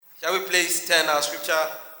Shall we please turn our scripture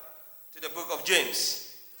to the book of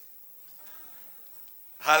James?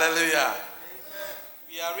 Hallelujah. Amen.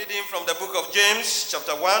 We are reading from the book of James,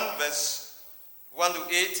 chapter 1, verse 1 to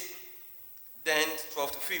 8, then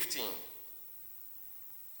 12 to 15.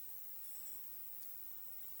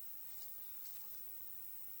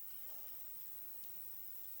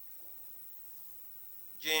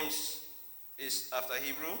 James is after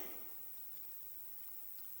Hebrew.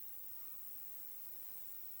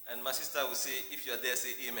 And my sister will say, if you're there, say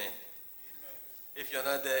amen. Amen. If you're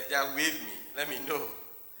not there, yeah, wave me. Let me know.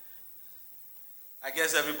 I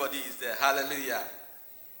guess everybody is there. Hallelujah.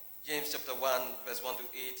 James chapter 1, verse 1 to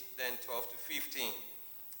 8, then 12 to 15.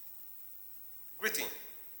 Greeting.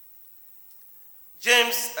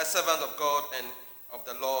 James, a servant of God and of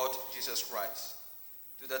the Lord Jesus Christ,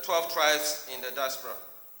 to the 12 tribes in the diaspora,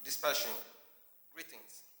 dispersion. Greetings.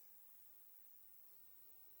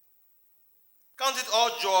 Count it all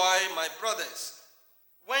joy, my brothers,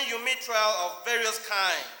 when you meet trial of various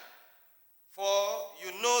kinds, for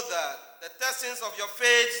you know that the testings of your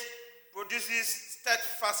faith produces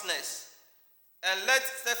steadfastness. And let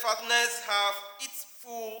steadfastness have its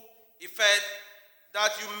full effect, that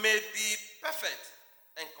you may be perfect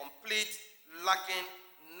and complete, lacking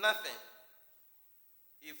nothing.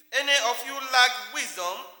 If any of you lack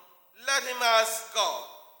wisdom, let him ask God,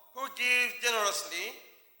 who gives generously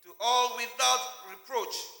to all without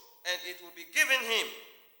reproach, and it will be given him.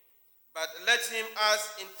 But let him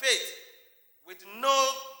ask in faith, with no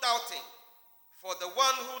doubting. For the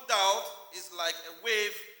one who doubts is like a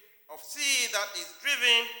wave of sea that is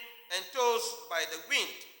driven and tossed by the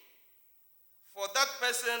wind. For that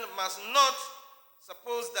person must not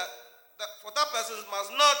suppose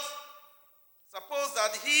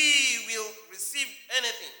that he will receive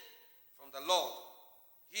anything from the Lord.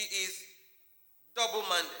 He is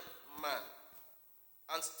double-minded man,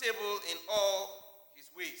 unstable in all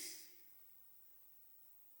his ways.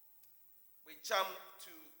 We jump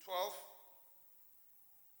to 12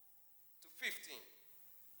 to 15.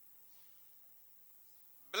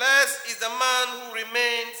 Blessed is the man who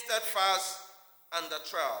remains steadfast under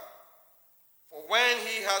trial. For when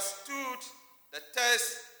he has stood the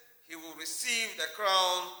test, he will receive the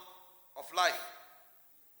crown of life,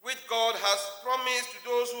 which God has promised to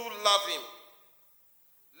those who love him.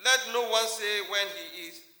 Let no one say when he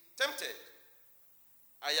is tempted,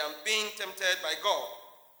 I am being tempted by God.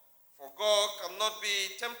 For God cannot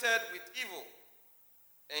be tempted with evil,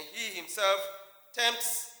 and he himself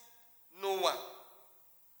tempts no one.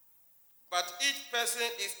 But each person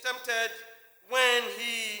is tempted when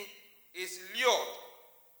he is lured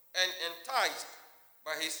and enticed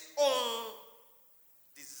by his own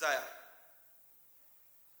desire.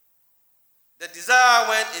 The desire,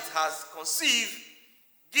 when it has conceived,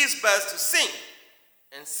 gives birth to sin,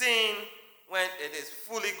 and sin, when it is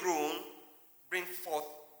fully grown, brings forth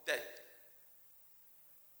death.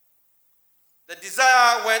 The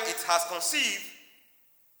desire, when it has conceived,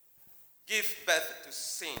 gives birth to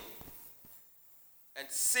sin, and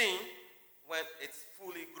sin, when it's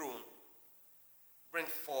fully grown, brings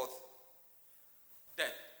forth death.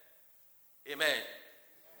 Amen.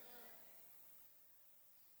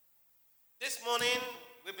 This morning,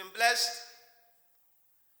 we've been blessed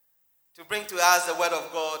to bring to us the word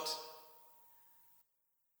of God.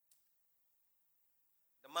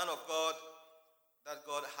 The man of God that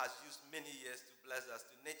God has used many years to bless us,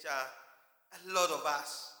 to nurture a lot of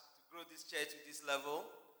us, to grow this church to this level.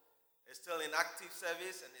 Is still in active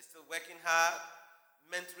service and is still working hard,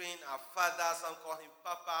 mentoring our father. Some call him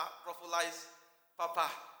Papa, prophelize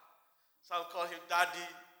Papa. Some call him Daddy.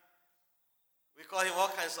 We call him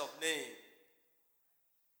all kinds of names.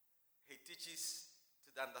 He teaches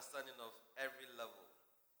to the understanding of every level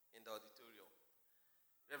in the auditorium.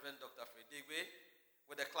 Rev.Dr. Deegbe,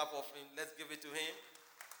 with a clap of him, let's give it to him.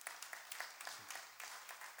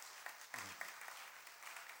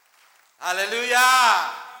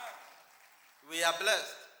 Hallelujah! We are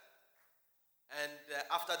blessed. And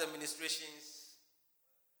after the ministrations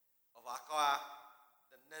of our choir,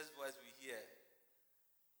 the next voice we hear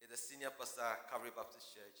is the senior pastor, Calvary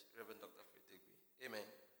Baptist Church, Rev.Dr. Deegbe. Amen.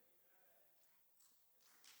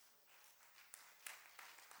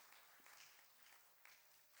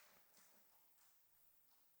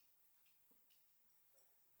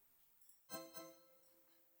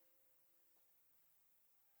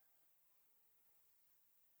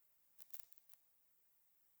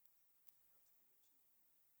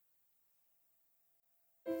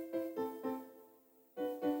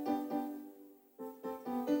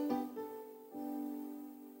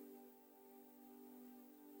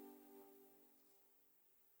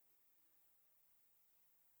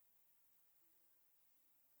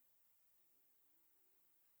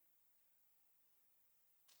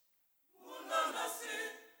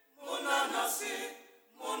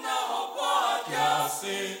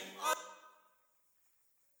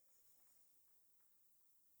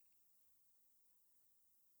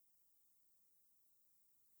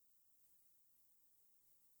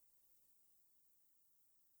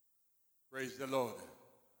 Praise the Lord.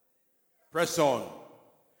 Press on.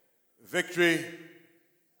 Victory.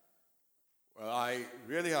 Well, I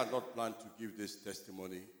really had not planned to give this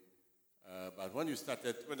testimony, but when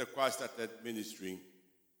the choir started ministering,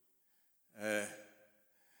 it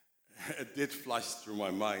did flash through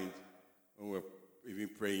my mind when we were even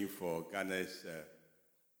praying for Ghana's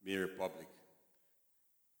Mini Republic.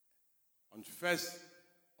 On 1st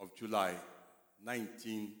of July,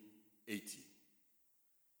 1980,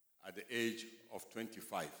 at the age of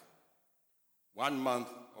 25, 1 month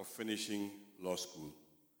of finishing law school,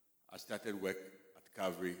 I started work at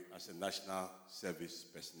Calvary as a national service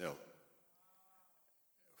personnel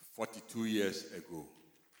 42 years ago.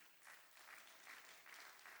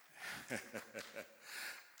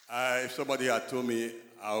 If somebody had told me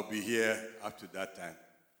I'll be here up to that time,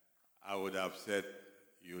 I would have said,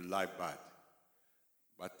 you lie bad.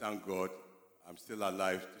 But thank God, I'm still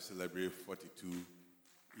alive to celebrate 42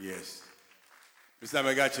 years. Mr.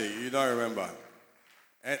 Megache, you don't remember.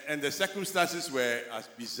 And the circumstances were as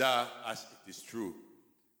bizarre as it is true.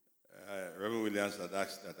 Reverend Williams had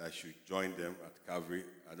asked that I should join them at Calvary.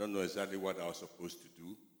 I don't know exactly what I was supposed to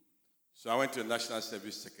do. So I went to the National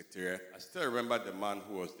Service Secretariat. I still remember the man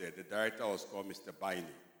who was there. The director was called Mr. Baini.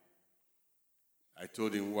 I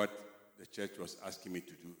told him what the church was asking me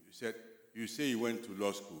to do. He said, you say you went to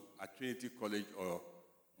law school at Trinity College or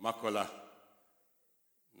Makola?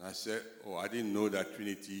 And I said, oh, I didn't know that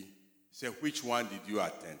Trinity. He said, which one did you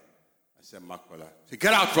attend? I said, Makola. He said,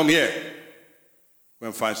 get out from here. Go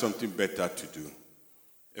and find something better to do.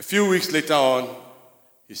 A few weeks later on,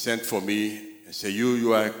 he sent for me and said,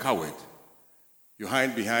 you are a coward. You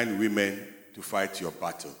hide behind women to fight your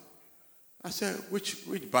battle. I said, which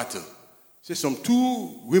battle? He said, some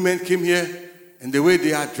 2 women came here, and the way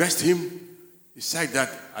they addressed him, he said that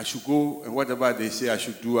I should go, and whatever they say I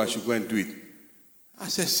should do, I should go and do it. I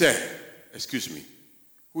said, sir, excuse me,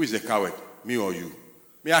 who is the coward, me or you?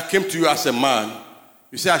 Me, I came to you as a man.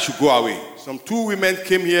 You say I should go away. Some 2 women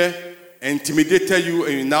came here and intimidated you,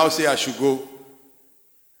 and you now say I should go. He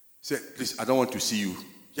said, please, I don't want to see you.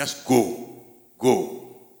 Just go.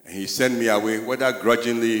 Go. And he sent me away, whether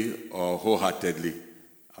grudgingly or wholeheartedly.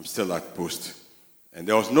 I'm still at post. And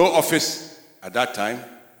there was no office at that time.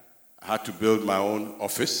 I had to build my own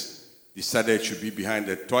office. Decided it should be behind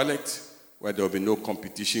the toilet, where there will be no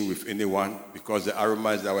competition with anyone, because the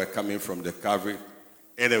aromas that were coming from the Calvary.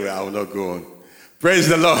 Anyway, I will not go on. Praise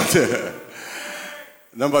the Lord.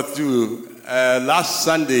 Number 2, last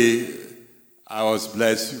Sunday, I was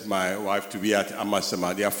blessed with my wife to be at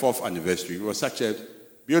Amasama, their 4th anniversary. It was such a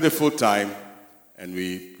beautiful time, and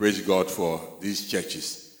we praise God for these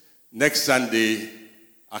churches. Next Sunday,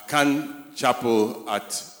 Akan Chapel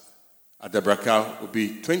at Adabraka will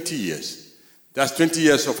be 20 years. That's 20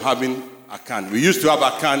 years of having Akan. We used to have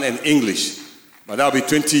Akan and English, but that will be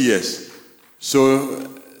 20 years. So,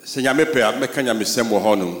 Senyamepe, I make Kanyamisemo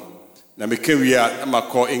Honum. Na meke we are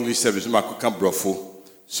call English service, Makukan Brofo.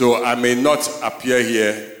 So I may not appear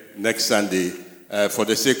here next Sunday. For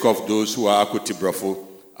the sake of those who are Akuti Brofo,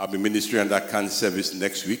 I'll be ministering under Akan service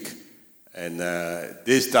next week. And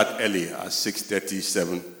they start early at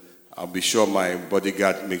 6:37. I'll be sure my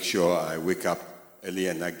bodyguard makes sure I wake up early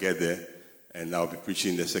and I get there. And I'll be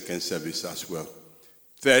preaching the second service as well.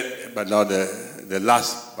 Third, but now the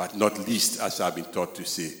last but not least, as I've been taught to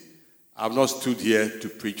say, I've not stood here to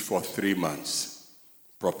preach for 3 months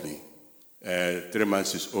properly. 3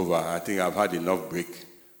 months is over. I think I've had enough break.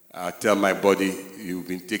 I tell my body, you've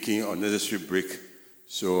been taking unnecessary break,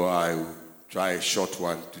 so I will try a short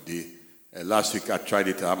one today. Last week I tried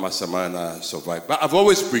it at Amasama and I survived. But I've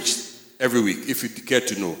always preached every week, if you care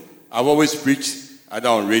to know. I've always preached either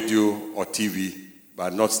on radio or TV,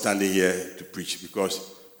 but not standing here to preach because,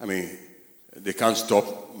 they can't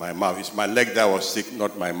stop my mouth. It's my leg that was sick,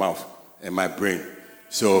 not my mouth and my brain.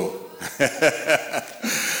 So,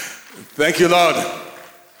 thank you, Lord.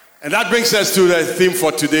 And that brings us to the theme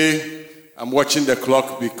for today. I'm watching the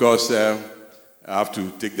clock because I have to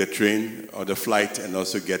take the train or the flight and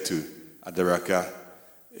also get to Adaraka.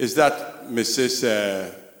 Is that Mrs.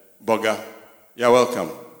 Boga? Yeah, welcome.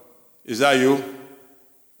 Is that you?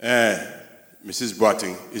 Mrs.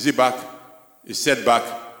 Boating. Is he back? Is Seth back?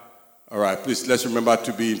 All right, please, let's remember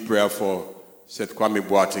to be in prayer for Seth Kwame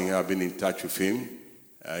Boating. I've been in touch with him.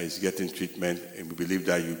 He's getting treatment, and we believe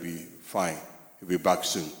that you'll be fine. He'll be back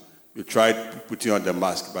soon. We tried putting on the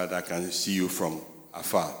mask, but I can see you from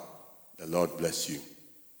afar. The Lord bless you.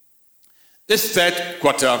 This third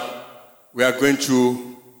quarter, we are going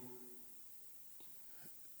to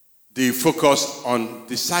the focus on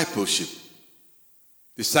discipleship.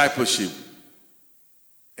 Discipleship.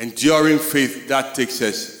 enduring faith that takes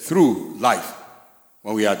us through life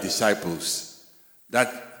when we are disciples.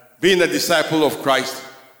 That being a disciple of Christ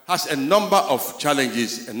has a number of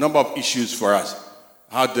challenges, a number of issues for us.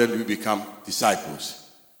 How then do we become disciples?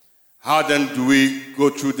 How then do we go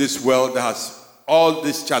through this world that has all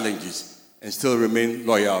these challenges and still remain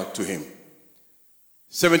loyal to Him?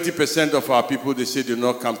 70% of our people, they say, do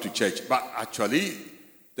not come to church. But actually,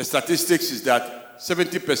 the statistics is that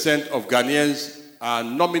 70% of Ghanaians are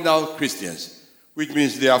nominal Christians, which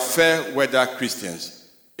means they are fair weather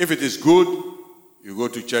Christians. If it is good, you go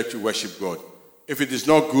to church, you worship God. If it is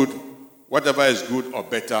not good, whatever is good or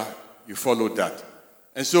better, you follow that.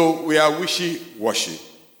 And so we are wishy-washy.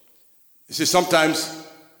 You see, sometimes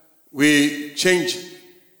we change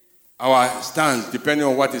our stance depending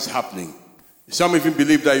on what is happening. Some even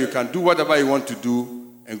believe that you can do whatever you want to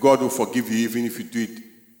do and God will forgive you even if you do it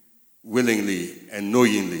willingly and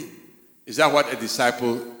knowingly. Is that what a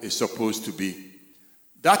disciple is supposed to be?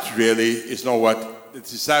 That really is not what the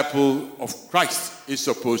disciple of Christ is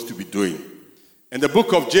supposed to be doing. And the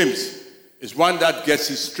book of James is one that gets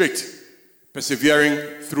it straight,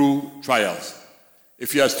 persevering through trials.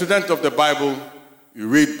 If you are a student of the Bible, you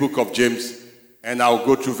read book of James, and I'll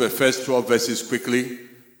go through the first 12 verses quickly.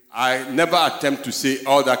 I never attempt to say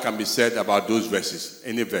all that can be said about those verses,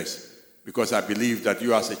 any verse, because I believe that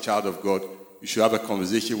you as a child of God, you should have a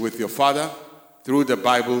conversation with your Father through the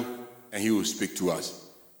Bible, and He will speak to us.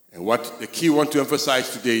 And what the key I want to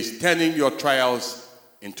emphasize today is turning your trials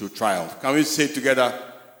into triumph. Can we say together,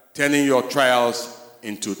 turning your trials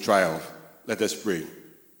into triumph? Let us pray.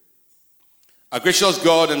 Our gracious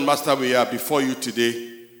God and Master, we are before you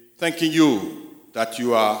today, thanking you that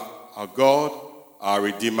you are our God, our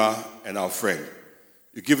Redeemer, and our friend.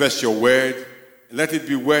 You give us your word, and let it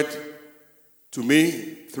be word to me,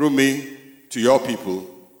 through me, to your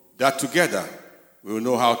people, that together we will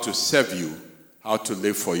know how to serve you, how to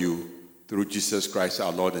live for you, through Jesus Christ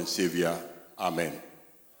our Lord and Savior. Amen.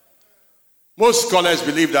 Most scholars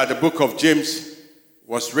believe that the book of James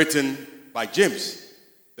was written by James,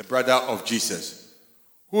 the brother of Jesus,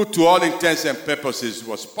 who to all intents and purposes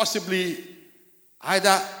was possibly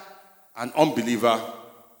either an unbeliever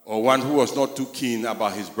or one who was not too keen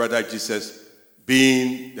about his brother Jesus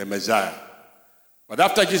being the Messiah. But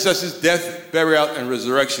after Jesus' death, burial, and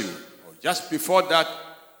resurrection, or just before that,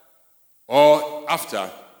 or after,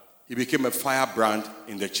 he became a firebrand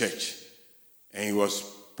in the church. And he was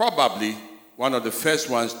probably one of the first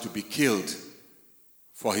ones to be killed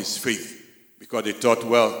for his faith, because they thought,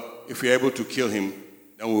 well, if we're able to kill him,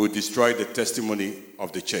 then we will destroy the testimony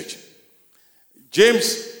of the church.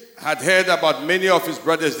 James had heard about many of his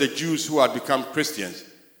brothers, the Jews, who had become Christians,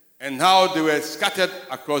 and how they were scattered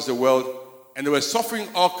across the world, and they were suffering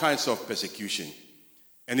all kinds of persecution.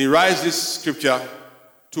 And he writes this scripture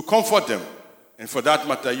to comfort them, and for that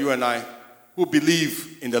matter, you and I, who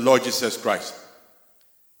believe in the Lord Jesus Christ.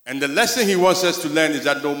 And the lesson he wants us to learn is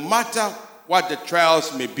that no matter what the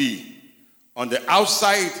trials may be, on the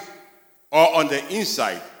outside or on the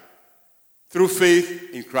inside, through faith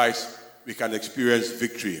in Christ, we can experience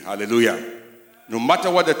victory. Hallelujah. No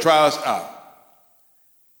matter what the trials are.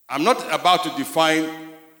 I'm not about to define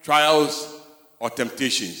trials or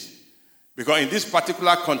temptations, because in this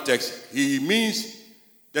particular context, he means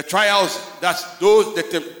the trials,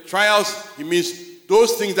 he means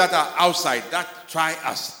those things that are outside, that try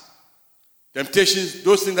us. Temptations,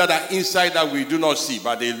 those things that are inside that we do not see,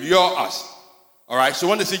 but they lure us. All right, so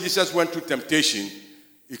when they say Jesus went through temptation,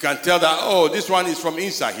 you can tell that, oh, this one is from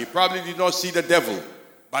inside. He probably did not see the devil,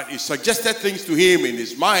 but it suggested things to him in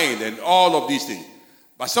his mind and all of these things.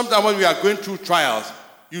 But sometimes when we are going through trials,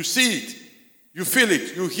 you see it, you feel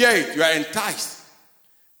it, you hear it, you are enticed.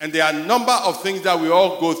 And there are a number of things that we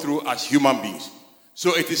all go through as human beings.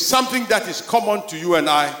 So it is something that is common to you and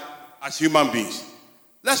I as human beings.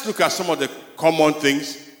 Let's look at some of the common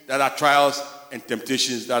things that are trials and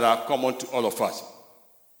temptations that are common to all of us.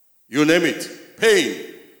 You name it. Pain.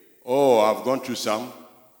 Oh, I've gone through some,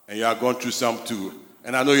 and you are going through some too.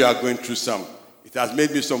 And I know you are going through some. It has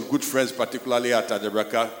made me some good friends, particularly at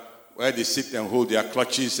Adebraka, where they sit and hold their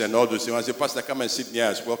clutches and all those things. I say, Pastor, come and sit near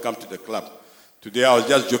us. Welcome to the club. Today I was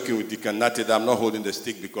just joking with Deacon Nate that I'm not holding the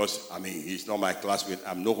stick because, he's not my classmate.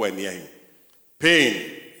 I'm nowhere near him.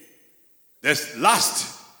 Pain. There's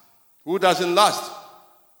lust. Who doesn't lust?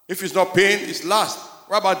 If it's not pain, it's lust.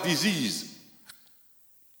 What about disease?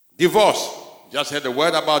 Divorce. Just heard the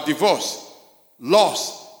word about divorce.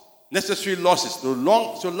 Loss. Necessary losses. So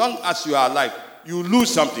long as you are alive, you lose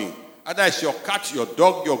something. Either it's your cat, your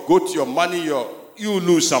dog, your goat, your money, you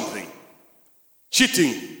lose something.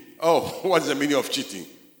 Cheating. Oh, what is the meaning of cheating?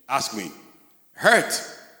 Ask me.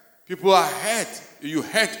 Hurt. People are hurt. You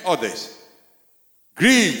hurt others.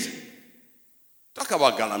 Greed. Talk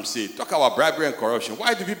about galamsey. Talk about bribery and corruption.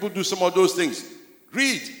 Why do people do some of those things?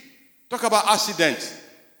 Greed. Talk about accidents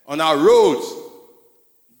on our roads,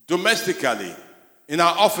 domestically, in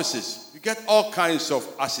our offices. You get all kinds of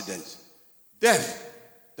accidents. Death.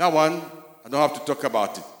 That one, I don't have to talk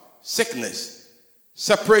about it. Sickness,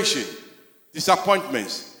 separation,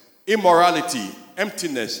 disappointments, immorality,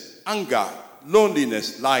 emptiness, anger,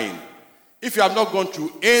 loneliness, lying. If you have not gone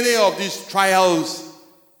through any of these trials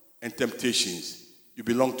and temptations, you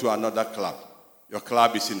belong to another club. Your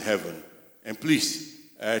club is in heaven. And please,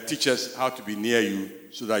 teach us how to be near you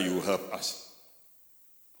so that you will help us.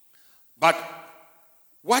 But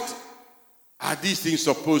what are these things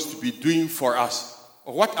supposed to be doing for us?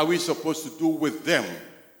 Or what are we supposed to do with them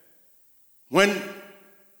when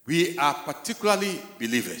we are particularly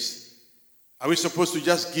believers? Are we supposed to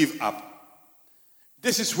just give up?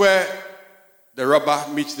 This is where the rubber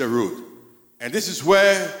meets the road. And this is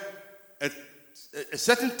where a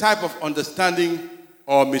certain type of understanding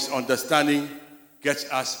or misunderstanding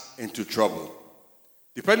gets us into trouble.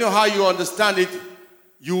 Depending on how you understand it,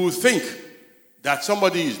 you will think that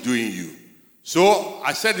somebody is doing you. So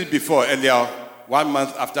I said it before earlier, 1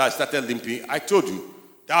 month after I started limping, I told you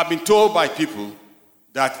that I've been told by people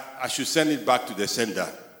that I should send it back to the sender,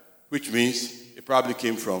 which means it probably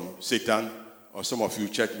came from Satan or some of you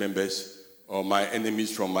church members or my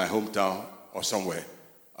enemies from my hometown or somewhere.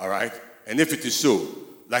 All right? And if it is so,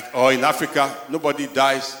 or in Africa, nobody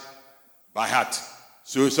dies by heart.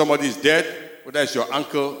 So if somebody is dead, whether it's your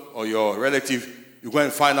uncle or your relative, you go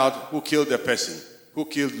and find out who killed the person, who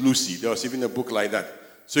killed Lucy. There was even a book like that.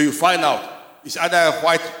 So you find out it's either a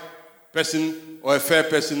white person or a fair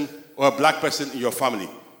person or a black person in your family.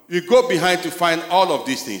 You go behind to find all of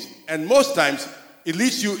these things. And most times, it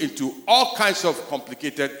leads you into all kinds of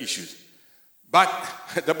complicated issues. But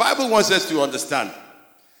the Bible wants us to understand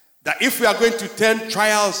that if we are going to turn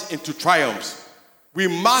trials into triumphs, we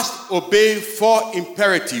must obey 4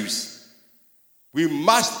 imperatives. We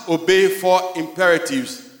must obey 4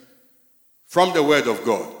 imperatives from the Word of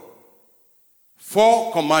God.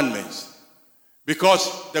 4 commandments.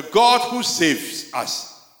 Because the God who saves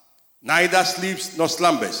us neither sleeps nor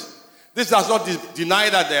slumbers. This does not deny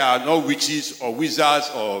that there are no witches or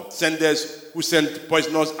wizards or senders who send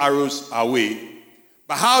poisonous arrows our way.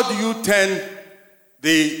 But how do you turn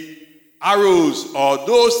the arrows or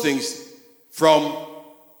those things from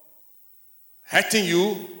hurting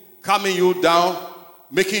you, calming you down,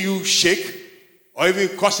 making you shake, or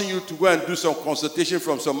even causing you to go and do some consultation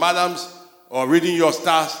from some madams or reading your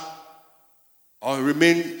stars, or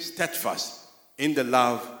remain steadfast in the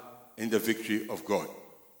love, in the victory of God?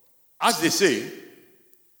 As they say,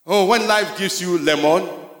 when life gives you lemon,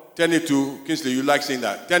 turn it to, Kingsley, you like saying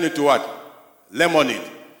that, turn it to what? Lemonade.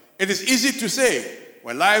 It is easy to say,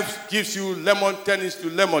 when life gives you lemon, turn it to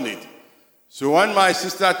lemonade. So when my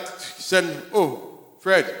sister said,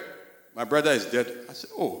 Fred, my brother is dead, I said,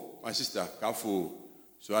 my sister, careful.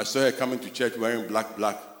 So I saw her coming to church wearing black.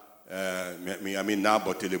 Now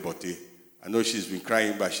bote. I know she's been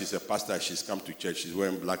crying, but she's a pastor. She's come to church. She's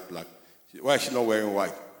wearing black. Why is she not wearing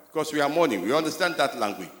white? Because we are mourning. We understand that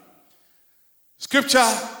language. Scripture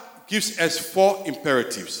gives us 4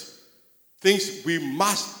 imperatives. Things we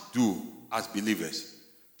must do as believers.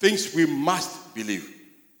 Things we must believe.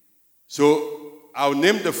 So I'll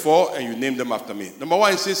name the 4 and you name them after me. Number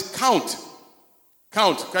 1, it says count.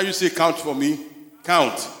 Count. Can you say count for me?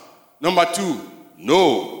 Count. Number 2,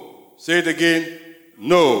 no. Say it again.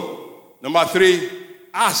 No. Number 3,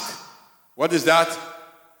 ask. What is that?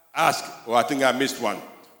 Ask. I think I missed one.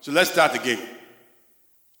 So let's start again.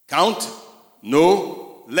 Count,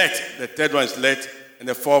 no, let. The third one is let, and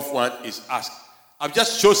the 4th one is ask. I've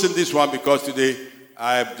just chosen this one because today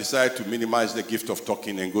I've decided to minimize the gift of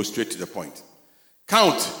talking and go straight to the point.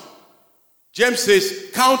 Count. James says,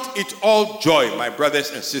 count it all joy, my brothers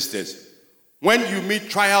and sisters, when you meet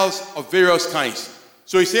trials of various kinds.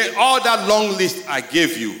 So he said, all that long list I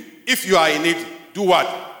gave you, if you are in it, do what?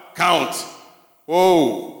 Count.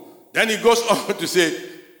 Then he goes on to say,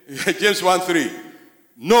 James 1:3,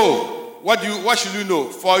 know. What should you know?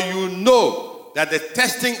 For you know that the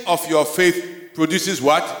testing of your faith produces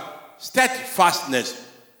what? Steadfastness.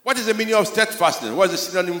 What is the meaning of steadfastness? What is the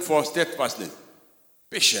synonym for steadfastness?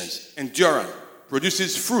 Patience, endurance,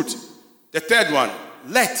 produces fruit. The third one,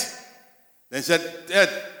 let. Then he said,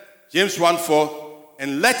 James 1:4,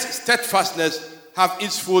 and let steadfastness have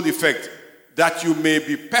its full effect, that you may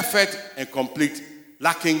be perfect and complete,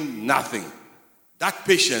 lacking nothing. That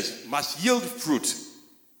patience must yield fruit.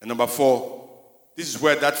 And number 4, this is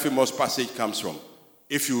where that famous passage comes from.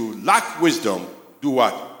 If you lack wisdom, do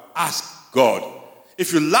what? Ask God.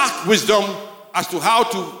 If you lack wisdom as to how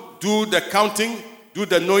to do the counting, do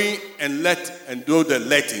the knowing, and do the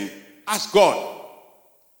letting, ask God.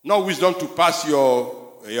 Not wisdom to pass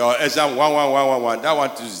your exam 11111. That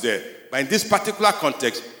one is there. But in this particular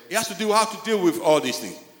context, he has to do how to deal with all these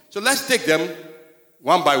things. So let's take them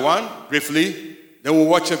one by one, briefly. Then we'll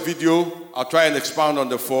watch a video. I'll try and expound on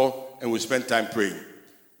the 4, and we'll spend time praying.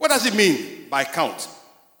 What does it mean by count?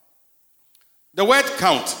 The word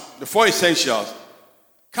count, the 4 essentials.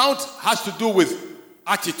 Count has to do with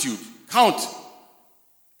attitude. Count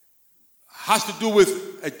has to do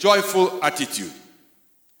with a joyful attitude.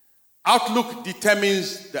 Outlook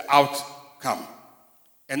determines the outcome.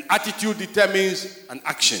 An attitude determines an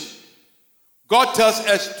action. God tells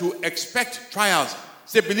us to expect trials.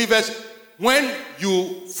 Say, believers, when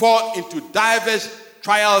you fall into diverse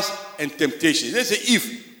trials and temptations. They say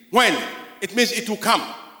if, when, it means it will come.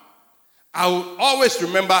 I will always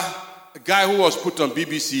remember a guy who was put on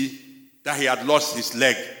BBC that he had lost his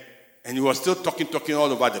leg and he was still talking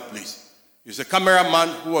all over the place. He was a cameraman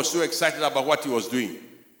who was so excited about what he was doing.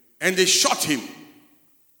 And they shot him.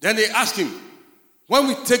 Then they asked him, when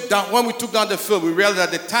we took down the film, we realized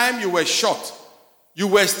that the time you were shot, you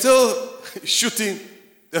were still shooting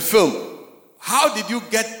the film. How did you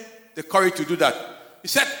get the courage to do that? He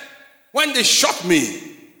said, when they shot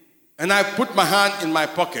me and I put my hand in my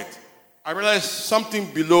pocket, I realized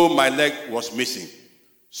something below my leg was missing.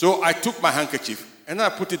 So I took my handkerchief and I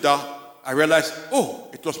put it down. I realized,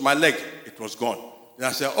 it was my leg. It was gone. Then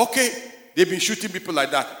I said, okay, they've been shooting people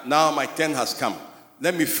like that. Now my turn has come.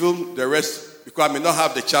 Let me film the rest because I may not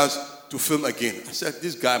have the chance to film again. I said,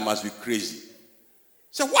 this guy must be crazy.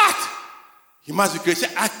 I said, what? He must be crazy.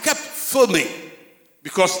 I kept filming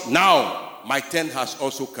because now my turn has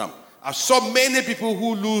also come. I saw many people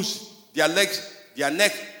who lose their legs, their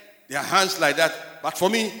neck, their hands like that. But for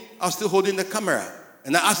me, I was still holding the camera.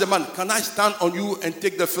 And I asked the man, can I stand on you and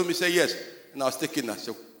take the film? He said, yes. And I was taking it. I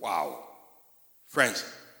said, wow. Friends,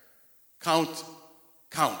 count.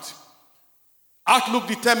 Outlook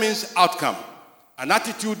determines outcome. An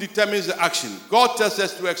attitude determines the action. God tells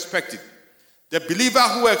us to expect it. The believer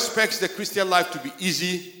who expects the Christian life to be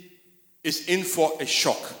easy is in for a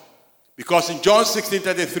shock. Because in John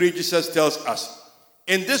 16:33, Jesus tells us,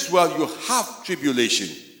 in this world you have tribulation.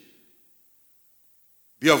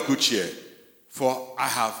 Be of good cheer, for I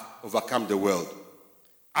have overcome the world.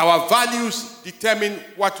 Our values determine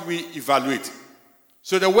what we evaluate.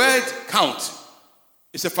 So the word count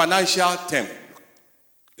is a financial term.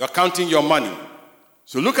 You're counting your money.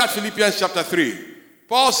 So look at Philippians chapter 3.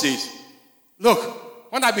 Paul says,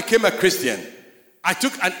 look, when I became a Christian, I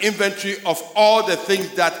took an inventory of all the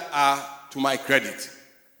things that are to my credit.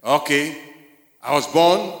 Okay, I was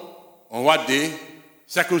born on what day,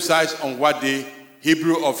 circumcised on what day,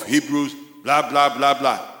 Hebrew of Hebrews, blah, blah, blah,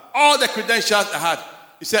 blah. All the credentials I had.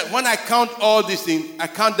 He said, when I count all these things, I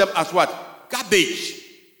count them as what? Garbage.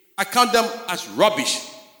 I count them as rubbish.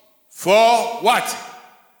 For what?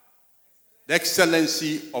 The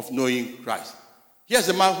excellency of knowing Christ. Here's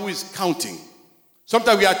a man who is counting.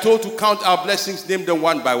 Sometimes we are told to count our blessings, name them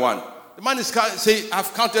one by one. The man is saying,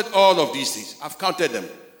 I've counted all of these things. I've counted them.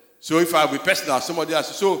 So if I'll be personal, somebody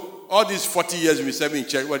asks, so all these 40 years we serve in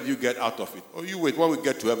church, what do you get out of it? Oh, you wait, when we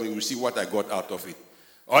get to heaven, you see what I got out of it.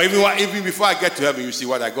 Or even before I get to heaven, you see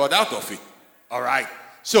what I got out of it. All right.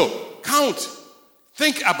 So count.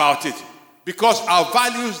 Think about it. Because our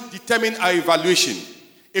values determine our evaluation.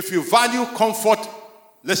 If you value comfort,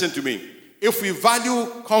 listen to me. If we value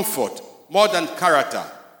comfort more than character,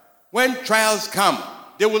 when trials come,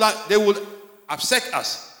 they will upset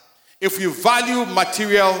us. If we value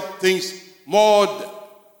material things more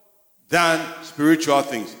than spiritual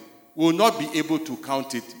things, we will not be able to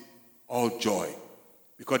count it all joy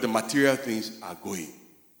because the material things are going.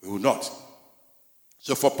 We will not.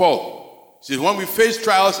 So for Paul, he says when we face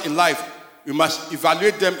trials in life, we must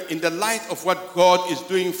evaluate them in the light of what God is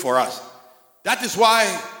doing for us. That is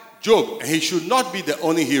why Job, and he should not be the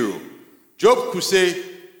only hero. Job could say,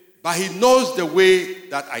 but he knows the way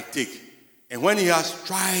that I take. And when he has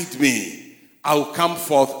tried me, I will come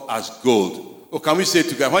forth as gold. Or can we say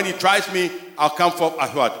together, when he tries me, I'll come forth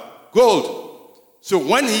as what? Gold. So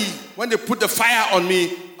when they put the fire on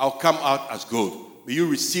me, I'll come out as gold. May you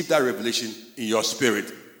receive that revelation in your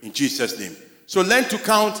spirit, in Jesus' name. So learn to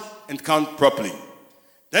count and count properly.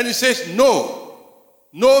 Then he says, no.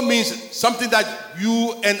 No means something that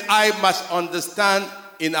you and I must understand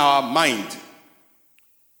in our mind.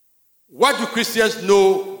 What do Christians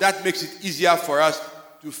know that makes it easier for us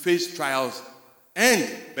to face trials and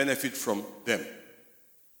benefit from them?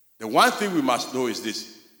 The one thing we must know is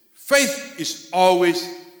this. Faith is always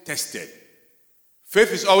tested.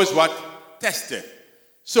 Faith is always what? Tested.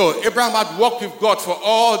 So Abraham had walked with God for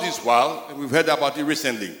all this while, and we've heard about it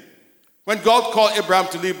recently. When God called Abraham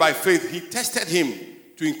to live by faith, he tested him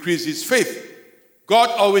to increase his faith.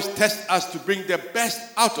 God always tests us to bring the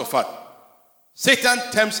best out of us. Satan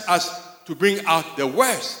tempts us to bring out the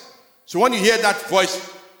worst. So when you hear that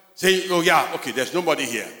voice saying, oh yeah, okay, there's nobody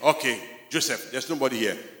here. Okay, Joseph, there's nobody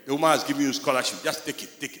here. The woman has given you scholarship. Just take it.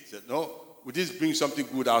 He said, no, would this bring something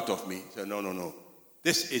good out of me? He said, no.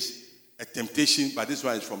 This is a temptation, but this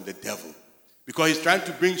one is from the devil. Because he's trying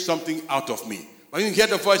to bring something out of me. When you hear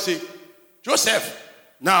the voice say, Joseph,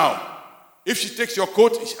 now, if she takes your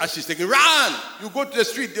coat, as she's taking, run! You go to the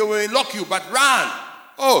street, they will lock you, but run!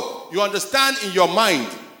 Oh, you understand in your mind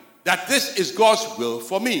that this is God's will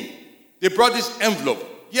for me. They brought this envelope.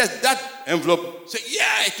 Yes, that envelope, say,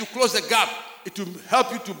 yeah, it will close the gap. It will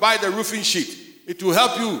help you to buy the roofing sheet. It will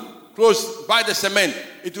help you buy the cement.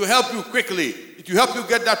 It will help you quickly. It will help you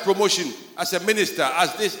get that promotion as a minister,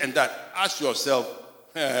 as this and that. Ask yourself,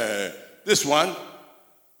 this one,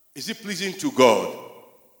 is it pleasing to God?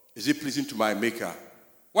 Is it pleasing to my Maker?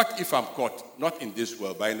 What if I'm caught, not in this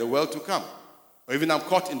world, but in the world to come? Or even I'm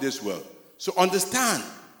caught in this world. So understand,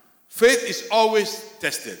 faith is always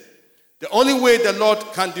tested. The only way the Lord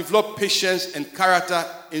can develop patience and character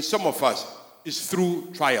in some of us is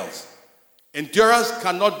through trials. Endurance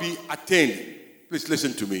cannot be attained. Please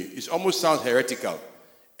listen to me. It almost sounds heretical.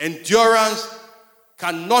 Endurance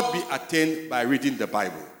cannot be attained by reading the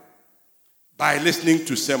Bible, by listening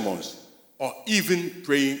to sermons, or even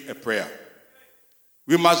praying a prayer.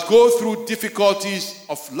 We must go through difficulties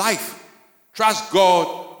of life, trust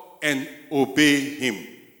God, and obey Him.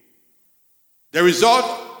 The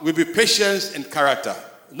result will be patience and character.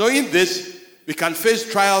 Knowing this, we can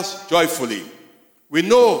face trials joyfully. We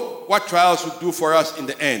know what trials will do for us in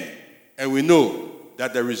the end, and we know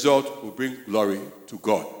that the result will bring glory to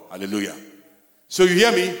God. Hallelujah. So you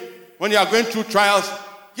hear me? When you are going through trials,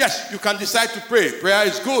 yes, you can decide to pray. Prayer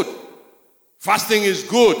is good. Fasting is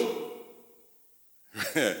good.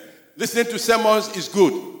 Listening to sermons is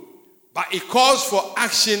good. But it calls for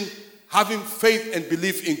action, having faith and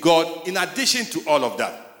belief in God in addition to all of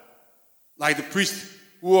that. Like the priest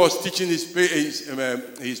who was teaching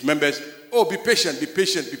his members, oh, be patient, be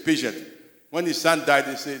patient, be patient. When his son died,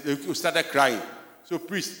 they started crying. So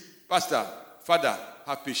priest, pastor, father,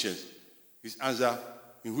 have patience. His answer,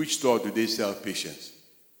 in which store do they sell patience?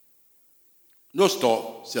 No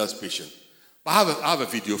store sells patience. But I have a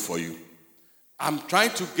video for you. I'm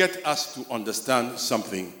trying to get us to understand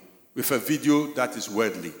something with a video that is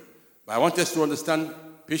worldly. But I want us to understand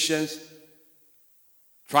patience,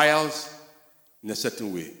 trials in a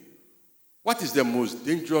certain way. What is the most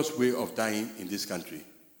dangerous way of dying in this country?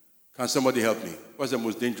 Can somebody help me? What's the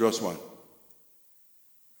most dangerous one?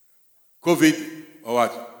 COVID or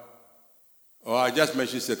what? Or I just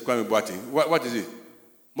mentioned Kwame Boateng. What is it?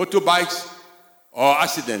 Motorbikes or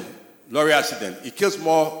accident? Lorry accident. It kills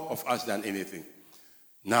more of us than anything.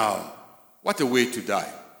 Now, what a way to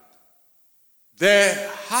die. There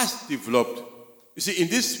has developed, you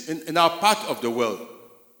see, in our part of the world,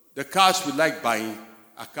 the cars we like buying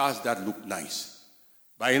are cars that look nice.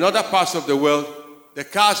 But in other parts of the world, the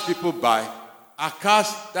cars people buy are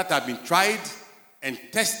cars that have been tried and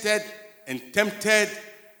tested and tempted,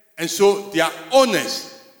 and so their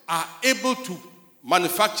owners are able to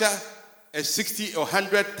manufacture a 60 or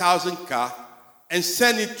 100,000 car and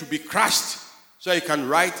send it to be crashed so you can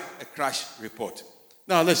write a crash report.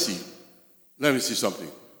 Now let's see. Let me see something.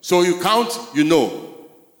 So you count, you know.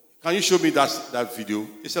 Can you show me that video?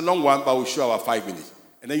 It's a long one, but we'll show our 5 minutes.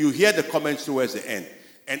 And then you hear the comments towards the end.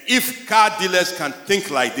 And if car dealers can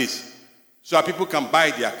think like this, so that people can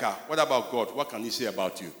buy their car, what about God? What can He say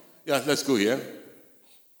about you? Yeah, let's go here.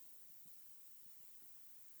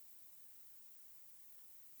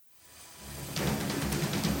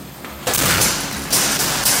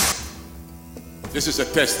 This is a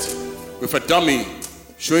test with a dummy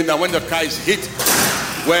showing that when the car is hit,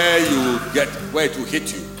 where it will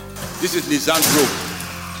hit you. This is Nissan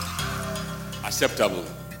Rogue. Acceptable.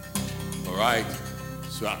 All right.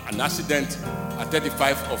 So an accident at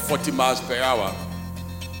 35 or 40 miles per hour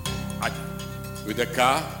with the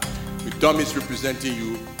car, with dummies representing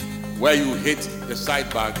you, where you hit the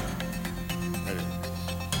side bag.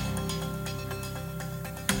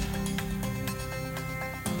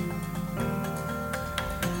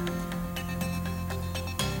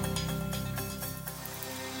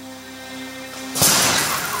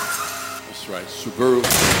 That's right, Subaru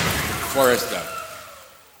Forester.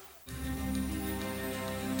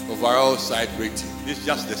 overall side rating. This is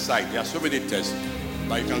just the side. There are so many tests,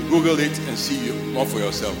 but you can Google it and see more for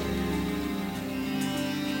yourself.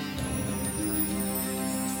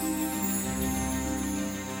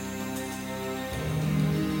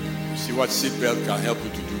 You see what seatbelt can help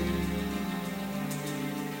you to do.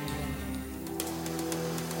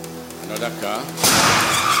 Another car.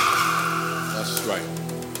 That's right.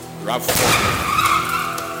 RAV4.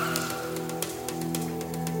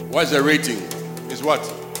 What's the rating? It's what?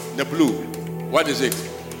 The blue. What is it?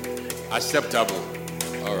 Acceptable.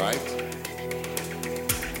 All right.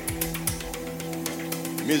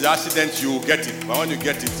 It means accident, you will get it. But when you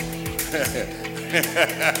get it,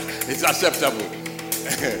 it's acceptable.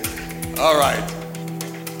 All right.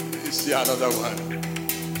 Let's see another one.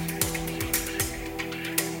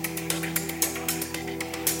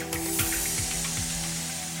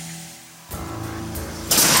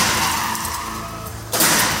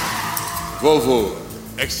 Volvo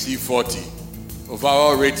XC40.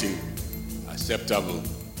 Overall rating, acceptable.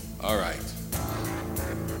 All right.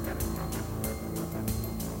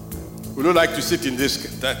 Would you like to sit in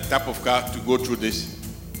this type of car to go through this?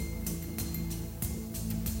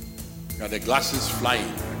 Got the glasses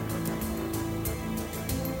flying.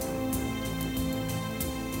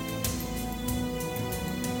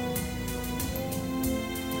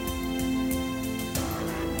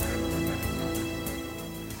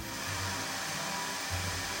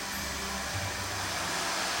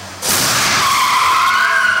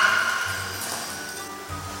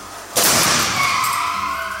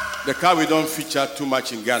 The car we don't feature too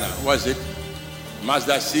much in Ghana. What is it?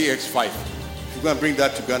 Mazda CX-5. If you're going to bring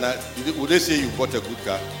that to Ghana, would they say you bought a good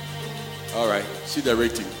car? All right. See the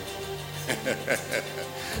rating.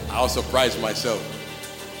 I'll surprise myself.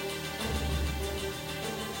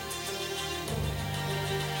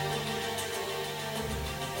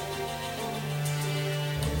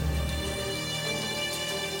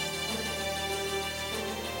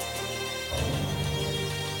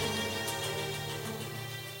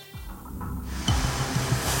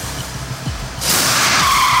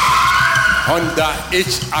 Honda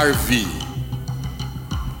HR-V.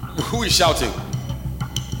 Who is shouting?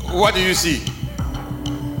 What do you see?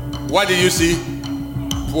 What do you see?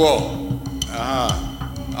 Poor.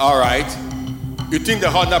 All right. You think the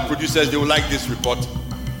Honda producers, they will like this report?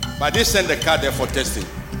 But they send the car there for testing.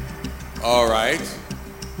 All right.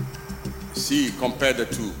 See, compare the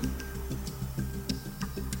two.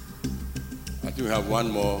 I think we have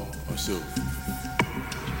one more or so.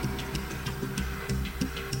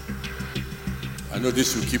 I know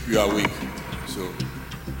this will keep you awake, so,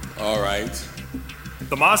 all right.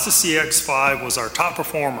 The Mazda CX-5 was our top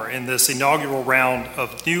performer in this inaugural round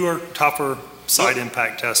of newer, tougher side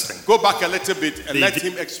impact testing. Go back a little bit and let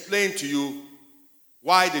him explain to you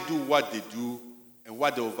why they do what they do and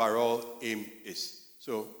what the overall aim is.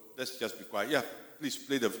 So let's just be quiet. Yeah, please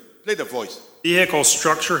play the voice. Vehicle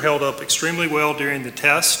structure held up extremely well during the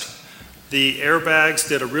test. The airbags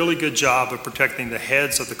did a really good job of protecting the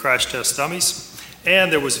heads of the crash test dummies.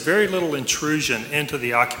 And there was very little intrusion into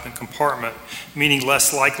the occupant compartment, meaning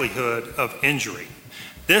less likelihood of injury.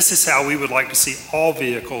 This is how we would like to see all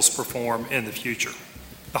vehicles perform in the future.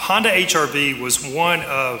 The Honda HR-V was one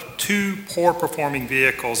of two poor performing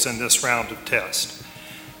vehicles in this round of tests.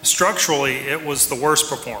 Structurally, it was the worst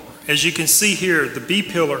performer. As you can see here, the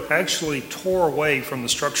B-pillar actually tore away from the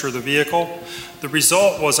structure of the vehicle. The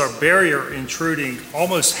result was our barrier intruding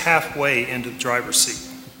almost halfway into the driver's seat.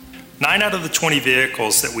 9 out of the 20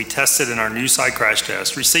 vehicles that we tested in our new side crash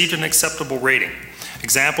test received an acceptable rating.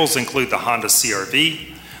 Examples include the Honda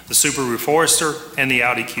CR-V, the Subaru Forester, and the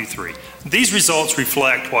Audi Q3. These results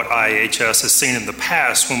reflect what IHS has seen in the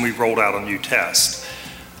past when we rolled out a new test.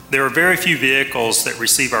 There are very few vehicles that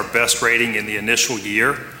receive our best rating in the initial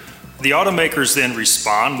year. The automakers then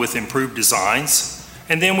respond with improved designs,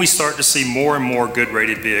 and then we start to see more and more good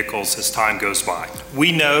rated vehicles as time goes by.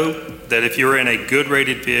 We know that if you're in a good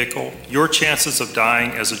rated vehicle, your chances of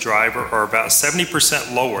dying as a driver are about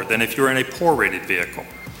 70% lower than if you're in a poor rated vehicle.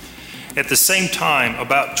 At the same time,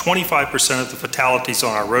 about 25% of the fatalities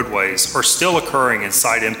on our roadways are still occurring in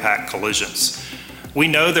side impact collisions. We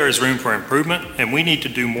know there is room for improvement, and we need to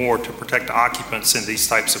do more to protect occupants in these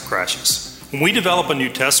types of crashes. When we develop a new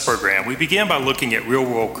test program, we begin by looking at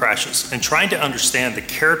real-world crashes and trying to understand the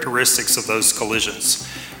characteristics of those collisions,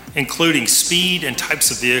 including speed and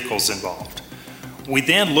types of vehicles involved. We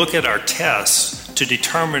then look at our tests to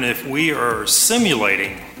determine if we are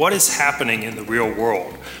simulating what is happening in the real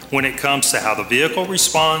world when it comes to how the vehicle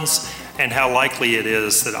responds and how likely it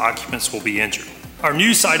is that occupants will be injured. Our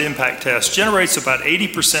new side impact test generates about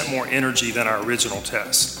 80% more energy than our original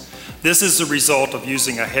test. This is the result of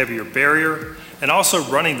using a heavier barrier and also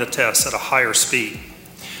running the test at a higher speed.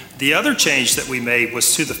 The other change that we made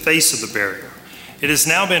was to the face of the barrier. It has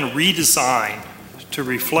now been redesigned to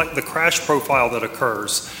reflect the crash profile that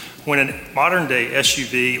occurs when a modern-day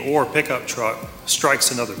SUV or pickup truck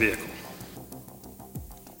strikes another vehicle.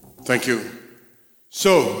 Thank you.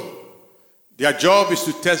 So, their job is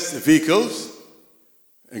to test the vehicles,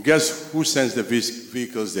 and guess who sends the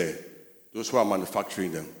vehicles there? Those who are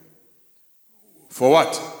manufacturing them. For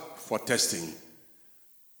what? For testing.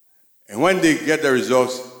 And when they get the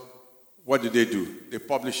results, what do? They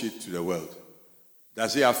publish it to the world.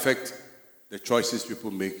 Does it affect the choices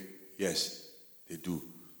people make? Yes, they do.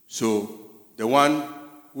 So the one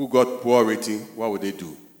who got poor rating, what would they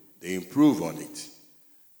do? They improve on it.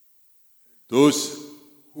 Those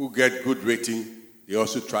who get good rating, they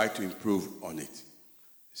also try to improve on it.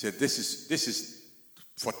 He said, this is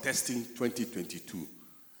for testing 2022.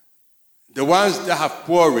 The ones that have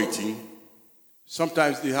poor rating,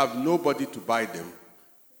 sometimes they have nobody to buy them.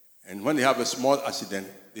 And when they have a small accident,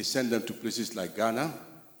 they send them to places like Ghana,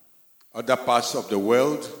 other parts of the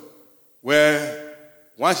world, where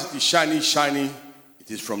once it is shiny,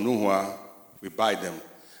 it is from Nuhua, we buy them.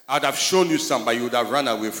 I would have shown you some, but you would have run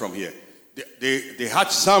away from here. They had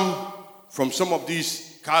some from some of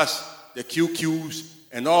these cars, the QQs,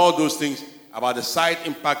 and all those things, about the side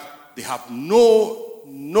impact. They have no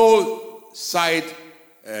side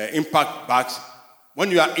impact bags. When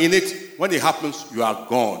you are in it, when it happens, you are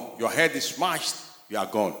gone. Your head is smashed, you are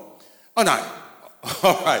gone. All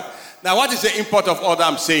right. Now, what is the import of all that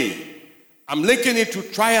I'm saying? I'm linking it to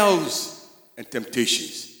trials and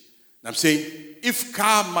temptations. And I'm saying, if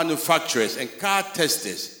car manufacturers and car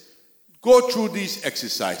testers go through this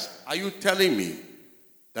exercise, are you telling me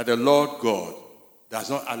that the Lord God does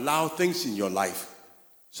not allow things in your life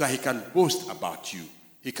so he can boast about you?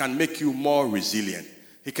 He can make you more resilient.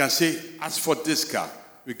 He can say, as for this car,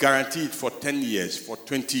 we guarantee it for 10 years, for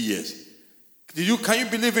 20 years. Can you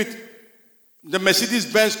believe it? The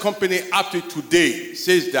Mercedes-Benz company up to today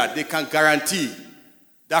says that they can guarantee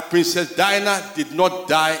that Princess Diana did not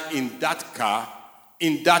die in that car,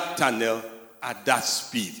 in that tunnel, at that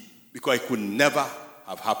speed, because it could never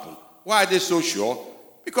have happened. Why are they so sure?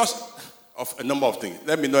 Because of a number of things.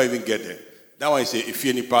 Let me not even get there. That one is a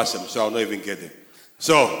Ifieni person, so I'll not even get there.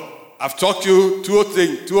 So, I've talked to you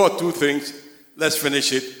two or two things. Let's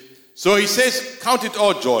finish it. So he says, count it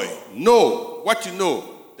all joy. Know what you know,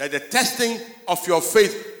 that the testing of your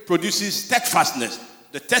faith produces steadfastness.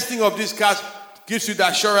 The testing of these cars gives you the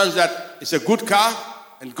assurance that it's a good car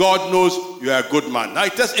and God knows you are a good man. Now he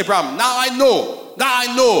tells Abraham, now I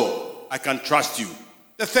know I can trust you.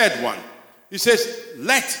 The third one, he says,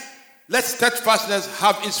 let steadfastness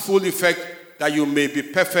have its full effect, that you may be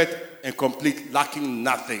perfect and complete, lacking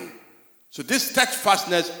nothing. So this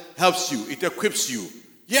steadfastness helps you. It equips you.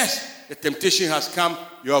 Yes, the temptation has come.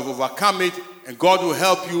 You have overcome it. And God will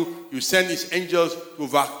help you. You send his angels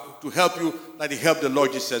to help you like he helped the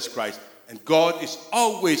Lord Jesus Christ. And God is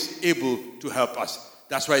always able to help us.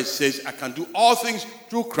 That's why it says, I can do all things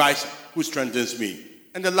through Christ who strengthens me.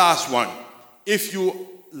 And the last one, if you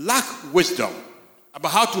lack wisdom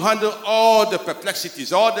about how to handle all the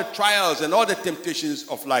perplexities, all the trials, and all the temptations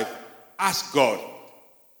of life, ask God.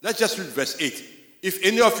 Let's just read verse 8. If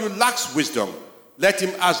any of you lacks wisdom, let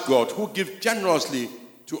him ask God, who gives generously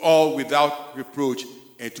to all without reproach,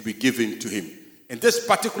 and to be given to him. In this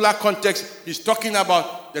particular context, he's talking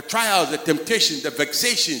about the trials, the temptations, the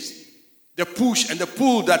vexations, the push and the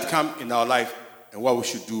pull that come in our life, and what we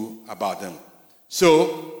should do about them.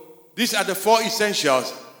 So, these are the 4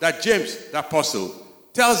 essentials that James, the apostle,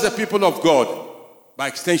 tells the people of God, by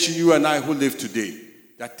extension you and I who live today,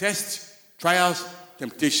 that tests, trials,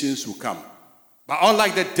 temptations will come. But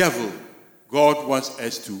unlike the devil, God wants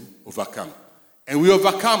us to overcome. And we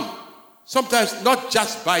overcome, sometimes not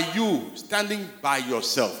just by you standing by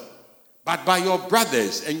yourself, but by your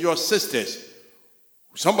brothers and your sisters.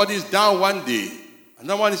 Somebody is down one day,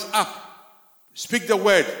 another one is up. Speak the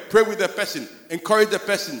word, pray with the person, encourage the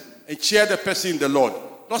person, and cheer the person in the Lord.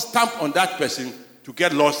 Not stamp on that person to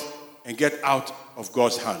get lost and get out of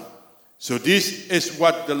God's hand. So this is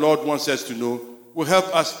what the Lord wants us to know, will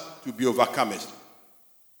help us to be overcomers.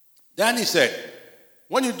 Then he said,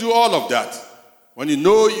 when you do all of that, when you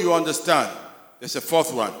know you understand, there's a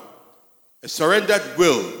fourth one, a surrendered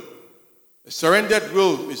will. A surrendered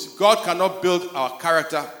will means God cannot build our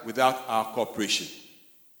character without our cooperation.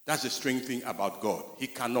 That's the strange thing about God. He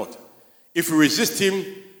cannot. If we resist him,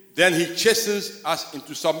 then he chastens us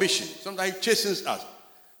into submission. Sometimes he chastens us.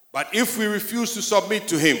 But if we refuse to submit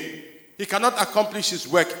to him, he cannot accomplish his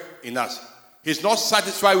work in us. He's not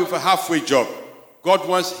satisfied with a halfway job. God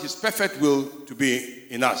wants his perfect will to be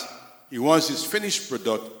in us. He wants his finished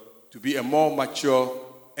product to be a more mature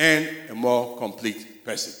and a more complete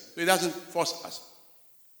person. So he doesn't force us.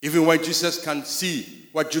 Even when Jesus can see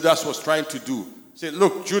what Judas was trying to do, say,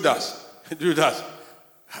 look, Judas,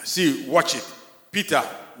 see, watch it. Peter,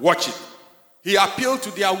 watch it. He appealed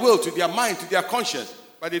to their will, to their mind, to their conscience.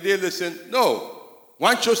 But did they listen? No.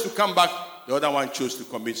 One chose to come back, the other one chose to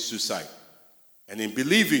commit suicide. And in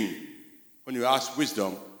believing, when you ask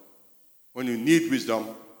wisdom, when you need wisdom,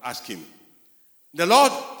 ask him. The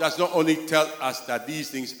Lord does not only tell us that these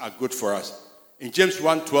things are good for us. In James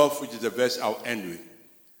 1:12, which is the verse I'll end with,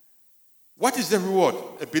 what is the reward?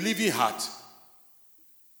 A believing heart,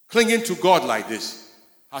 clinging to God like this,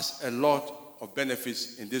 has a lot of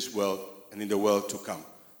benefits in this world and in the world to come.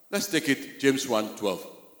 Let's take it, James 1:12.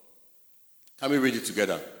 Can we read it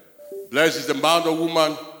together? Blessed is the man or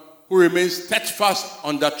woman who remains steadfast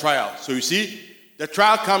under trial. So you see, the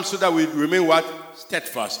trial comes so that we remain what?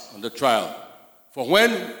 Steadfast on the trial. For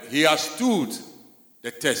when he has stood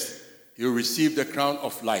the test, he will receive the crown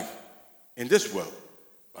of life in this world,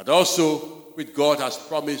 but also which God has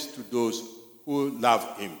promised to those who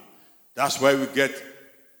love him. That's where we get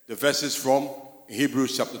the verses from in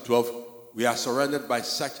Hebrews chapter 12. We are surrounded by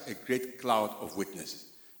such a great cloud of witnesses,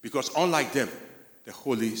 because unlike them, the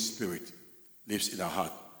Holy Spirit lives in our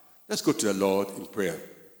heart. Let's go to the Lord in prayer.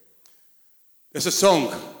 There's a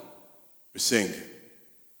song we sing.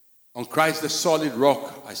 On Christ the solid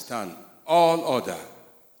rock I stand. All other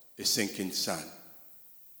is sinking sand.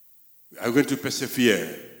 Are we going to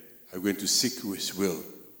persevere? Are we going to seek his will?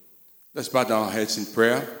 Let's bow down our heads in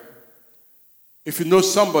prayer. If you know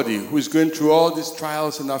somebody who is going through all these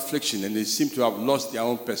trials and affliction and they seem to have lost their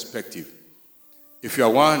own perspective, if you are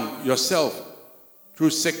one yourself, through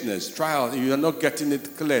sickness, trial, you are not getting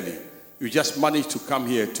it clearly, you just managed to come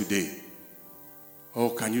here today. Oh,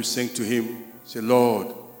 can you sing to him? Say, Lord,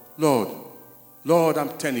 Lord, Lord,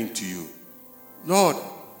 I'm turning to you. Lord,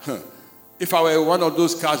 if I were one of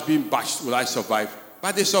those cars being bashed, will I survive?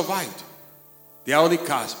 But they survived. They are only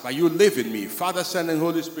cars, but you live in me. Father, Son, and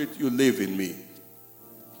Holy Spirit, you live in me.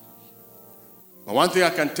 But one thing I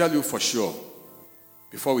can tell you for sure,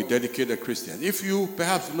 before we dedicate a Christian, if you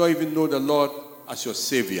perhaps do not even know the Lord as your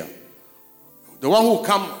Savior, the one who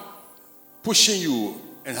come pushing you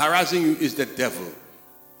and harassing you is the devil.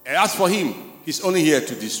 And as for him, he's only here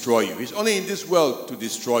to destroy you. He's only in this world to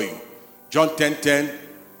destroy you. John 10:10,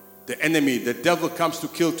 the enemy, the devil comes to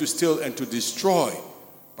kill, to steal, and to destroy.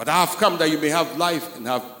 But I have come that you may have life and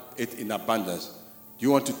have it in abundance. Do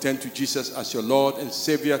you want to turn to Jesus as your Lord and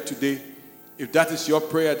Savior today? If that is your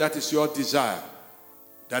prayer, that is your desire,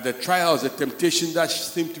 that the trials, the temptations that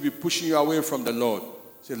seem to be pushing you away from the Lord,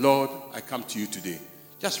 say, Lord, I come to you today.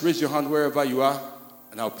 Just raise your hand wherever you are,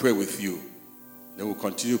 and I'll pray with you. Then we'll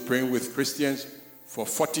continue praying with Christians for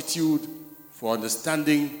fortitude, for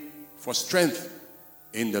understanding, for strength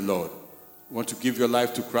in the Lord. You want to give your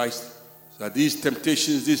life to Christ so that these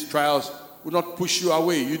temptations, these trials will not push you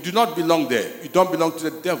away. You do not belong there. You don't belong to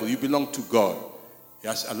the devil. You belong to God. He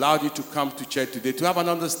has allowed you to come to church today to have an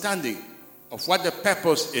understanding of what the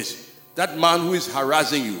purpose is. That man who is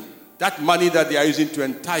harassing you, that money that they are using to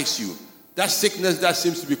entice you, that sickness that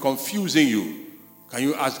seems to be confusing you. Can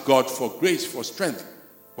you ask God for grace, for strength?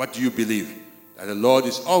 What do you believe? That the Lord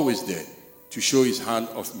is always there to show his hand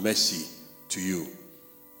of mercy to you.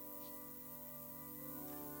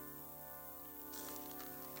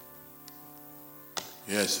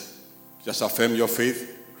 Yes, just affirm your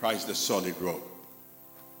faith. Christ the solid rock.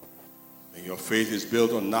 And your faith is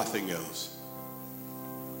built on nothing else.